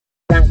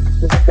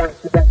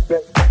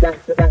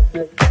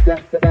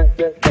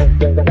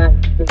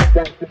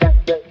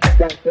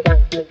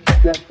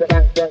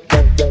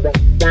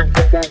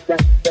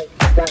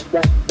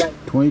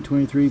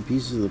$20.23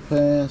 pieces of the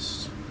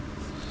past.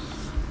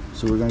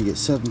 So we're gonna get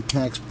 7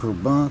 packs per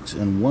box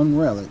and 1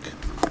 relic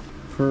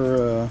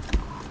per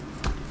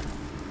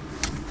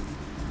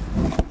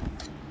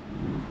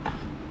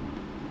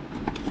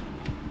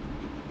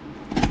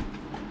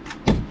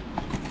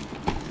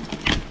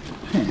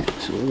pack.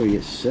 So we're gonna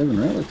get 7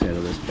 relics out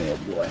of this bad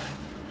boy.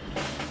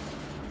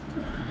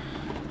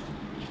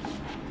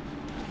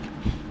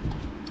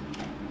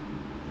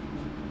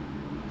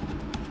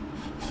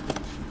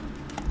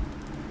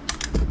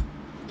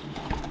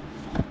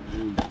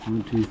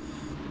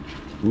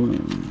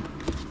 One,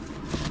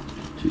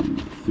 two,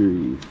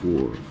 3,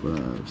 4,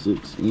 5,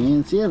 6,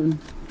 and 7.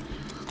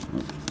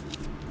 Oh.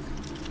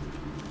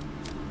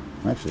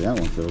 Actually, that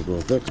one feels a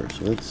little thicker,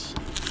 so let's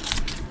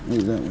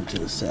move that one to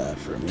the side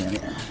for a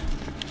minute.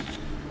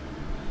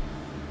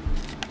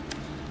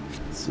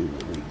 Let's see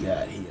what we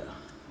got here.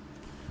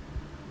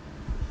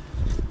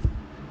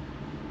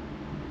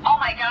 Oh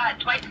my God,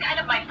 Dwight's kind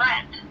of my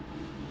friend.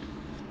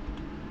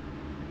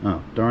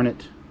 Oh, darn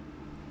it.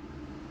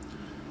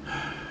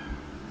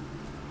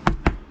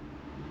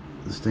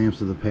 The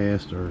stamps of the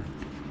past are,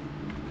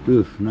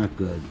 oof, not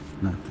good,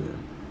 not good.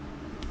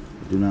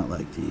 I do not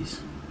like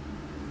these.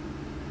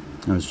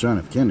 Now it's John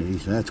F. Kennedy,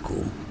 so that's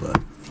cool, but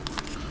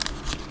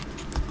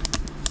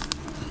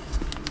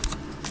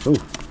oh,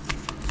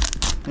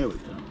 there we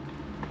go.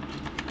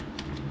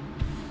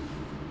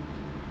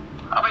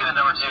 I'll be the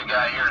number 2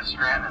 guy here at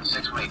Scranton in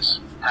 6 weeks.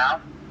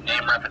 How?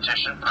 Name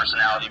repetition,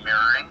 personality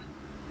mirroring,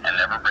 and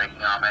never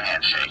breaking off a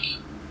handshake.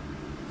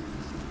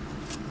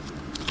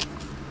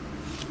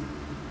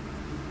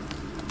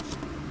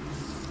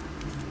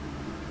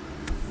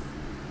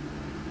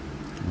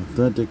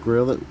 Authentic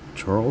Relic,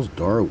 Charles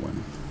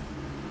Darwin.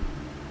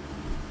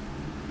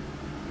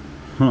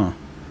 Huh.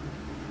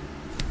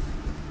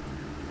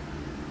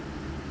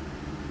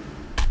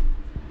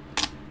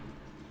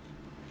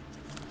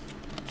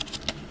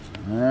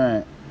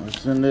 Alright,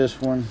 what's in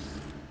this one?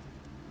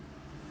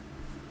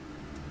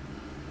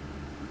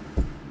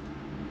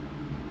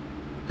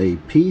 A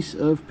piece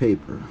of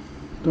paper.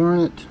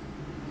 Darn it.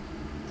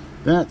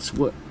 That's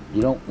what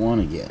you don't want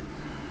to get.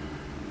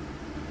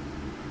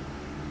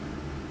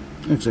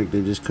 Looks like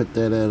they just cut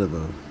that out of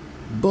a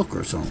book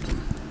or something.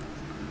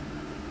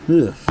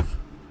 Ugh.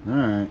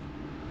 Alright.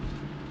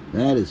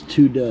 That is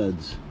 2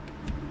 duds.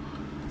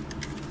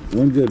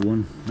 1 good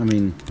one. I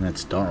mean,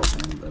 that's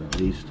Darwin, but at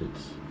least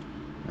it's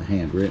a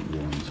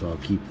handwritten one, so I'll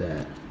keep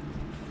that.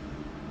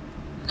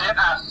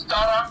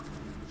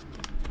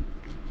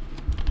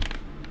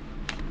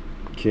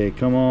 Okay,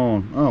 come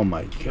on. Oh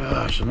my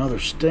gosh, another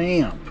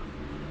stamp.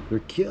 They're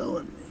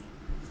killing me.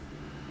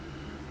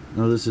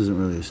 No, this isn't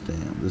really a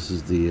stamp. This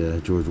is the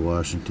George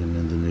Washington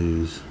in the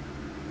news.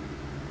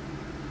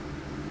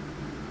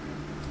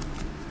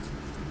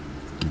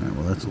 Alright,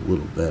 well that's a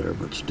little better,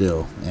 but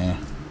still,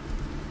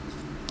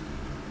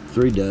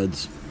 3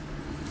 duds.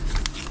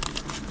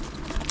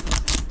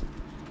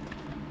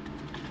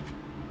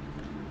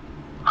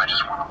 I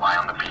just want to lie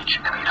on the beach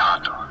and eat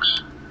hot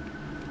dogs.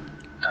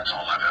 That's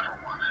all I've ever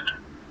wanted.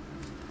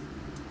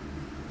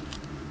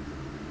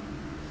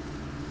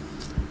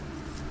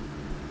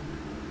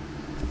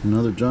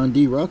 Another John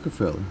D.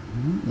 Rockefeller.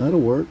 That'll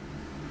work.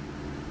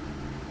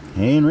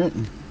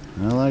 Handwritten.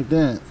 I like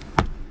that.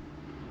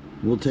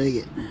 We'll take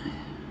it.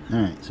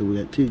 Alright, so we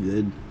got 2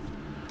 good.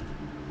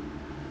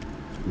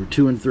 We're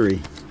 2 and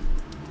 3.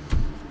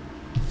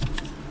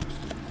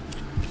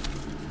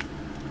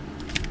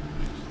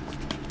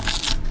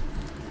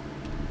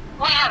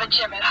 We have a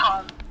gym at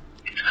home.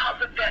 It's called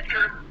the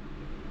bedroom.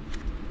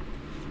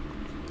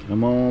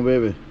 Come on,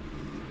 baby.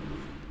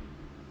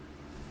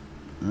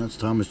 That's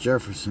Thomas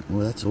Jefferson.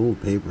 Well, that's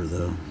old paper,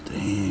 though.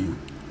 Dang.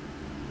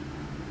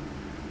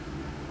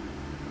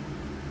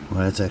 Well,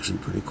 that's actually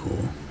pretty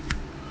cool.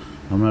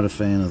 I'm not a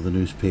fan of the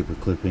newspaper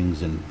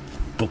clippings and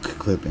book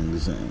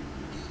clippings.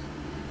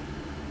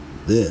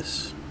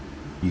 This,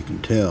 you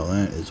can tell,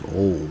 that is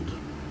old.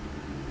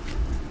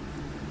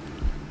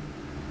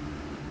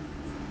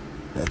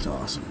 That's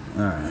awesome.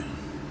 Alright.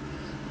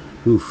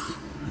 Oof.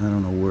 I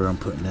don't know where I'm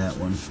putting that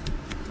one.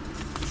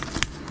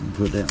 I'll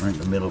put that right in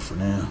the middle for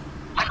now.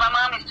 Like my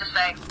mom used to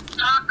say,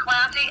 talk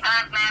classy,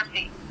 act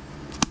nasty.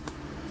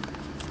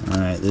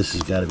 Alright, this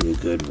has got to be a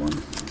good one.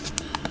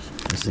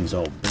 This thing's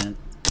all bent.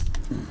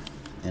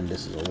 And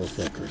this is a little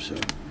thicker, so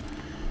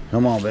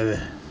come on,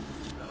 baby.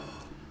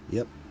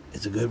 Yep,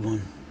 it's a good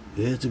one.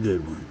 Yeah, it's a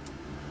good one.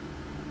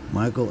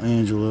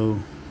 Michelangelo,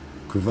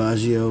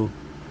 Caravaggio,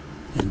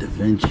 and Da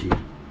Vinci.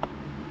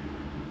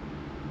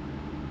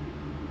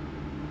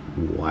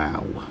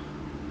 Wow.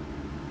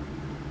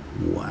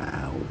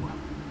 Wow.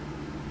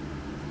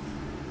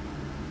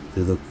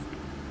 They look,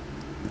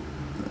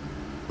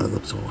 that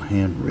looks all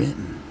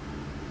handwritten.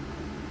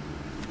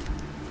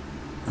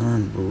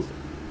 Unbelievable.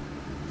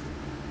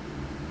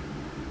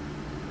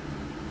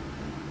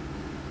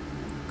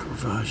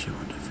 Caravaggio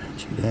and Da Vinci.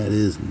 you. That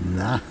is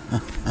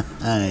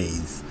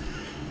nice.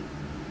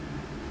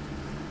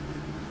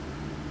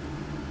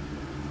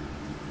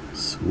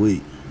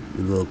 Sweet.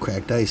 Good little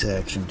cracked ice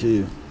action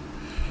too.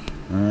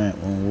 Alright,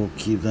 well we'll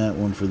keep that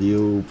one for the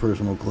old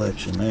personal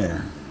collection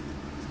there.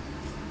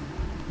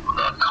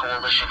 The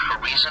Coalition for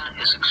Reason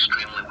is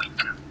extremely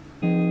weak.